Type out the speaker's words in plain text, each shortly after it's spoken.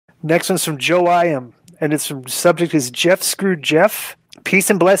Next one's from Joe I Am, and its subject is Jeff Screwed Jeff. Peace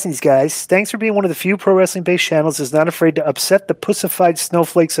and blessings, guys. Thanks for being one of the few pro wrestling-based channels that's not afraid to upset the pussified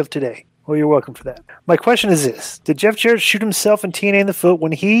snowflakes of today. Well, you're welcome for that. My question is this. Did Jeff Jarrett shoot himself and TNA in the foot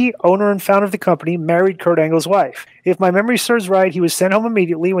when he, owner and founder of the company, married Kurt Angle's wife? If my memory serves right, he was sent home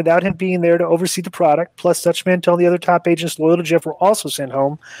immediately without him being there to oversee the product, plus Dutch Mantel and the other top agents loyal to Jeff were also sent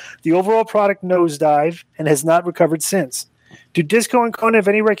home. The overall product nosedived and has not recovered since. Do Disco and Konnan have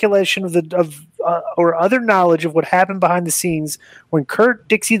any recollection or other knowledge of what happened behind the scenes when Kurt,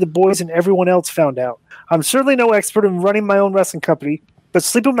 Dixie, the boys, and everyone else found out? I'm certainly no expert in running my own wrestling company, but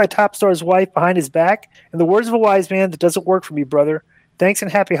sleeping with my top star's wife behind his back, in the words of a wise man, that doesn't work for me, brother. Thanks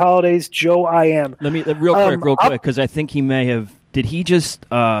and happy holidays, Joe I Am. Let me real quick, because I think he may have. Did he just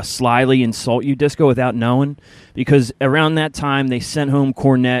slyly insult you, Disco, without knowing? Because around that time they sent home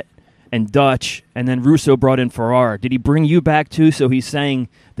Cornette and Dutch, and then Russo brought in Ferrara. Did he bring you back too? So he's saying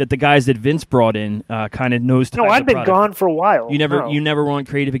that the guys that Vince brought in kind of knows. No, I'd been gone for a while. You never went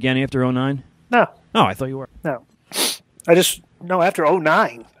creative again after 2009? No. Oh, I thought you were. No. After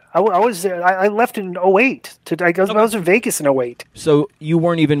 2009. I was there. I left in 2008. I was in Vegas in 2008. So you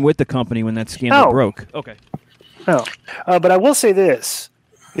weren't even with the company when that scandal broke? Okay. No. But I will say this.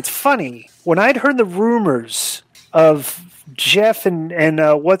 It's funny. When I'd heard the rumors of Jeff and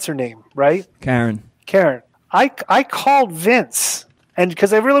what's her name, right? Karen. I called Vince, and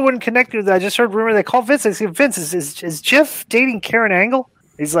because I really wouldn't connect with that, I just heard rumor. They called Vince. I said, Vince, is Jeff dating Karen Angle?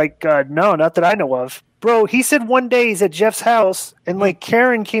 He's like, no, not that I know of. Bro, he said one day he's at Jeff's house, and like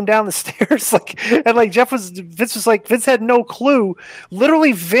Karen came down the stairs, Vince had no clue.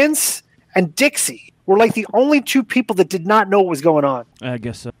 Literally, Vince and Dixie were like the only two people that did not know what was going on. I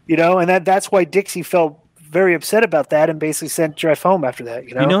guess so. And that's why Dixie felt very upset about that and basically sent Jeff home after that.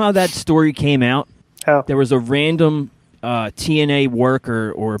 You know how that story came out? How? There was a random TNA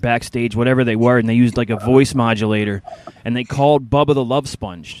worker or backstage, whatever they were, and they used like a voice modulator, and they called Bubba the Love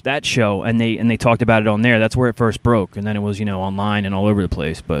Sponge, that show, and they talked about it on there. That's where it first broke, and then it was online and all over the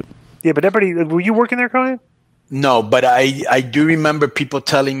place. But yeah, but everybody, were you working there, Konnan? No, but I do remember people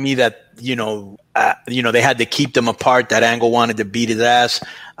telling me that they had to keep them apart. That Angle wanted to beat his ass.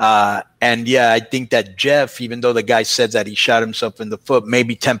 And yeah, I think that Jeff, even though the guy said that he shot himself in the foot,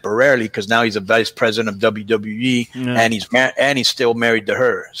 maybe temporarily, because now he's a vice president of WWE, and he's still married to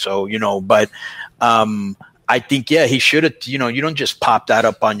her. So but I think he should have. You don't just pop that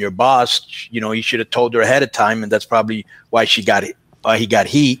up on your boss. He should have told her ahead of time, and that's probably why he got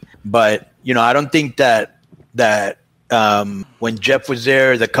heat. But I don't think that when Jeff was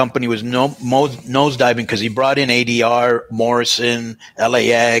there, the company was nosediving because he brought in ADR, Morrison,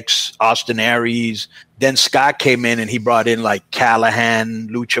 LAX, Austin Aries. Then Scott came in and he brought in like Callahan,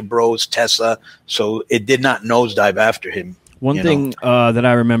 Lucha Bros, Tessa. So it did not nosedive after him. One thing that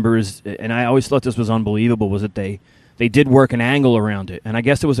I remember is, and I always thought this was unbelievable, was that they did work an angle around it. And I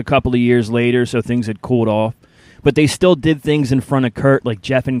guess it was a couple of years later, so things had cooled off. But they still did things in front of Kurt, like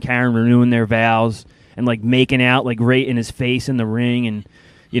Jeff and Karen renewing their vows and like making out like right in his face in the ring. And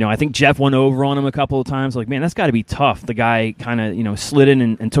I think Jeff went over on him a couple of times. Like, man, that's got to be tough. The guy kind of slid in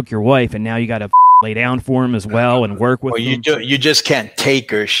and took your wife, and now you got to lay down for him as well and work with him. You just can't take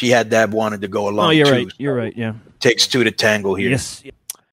her. She had to have wanted to go along. Oh, you're right. You're right. Yeah, takes two to tango here. Yes.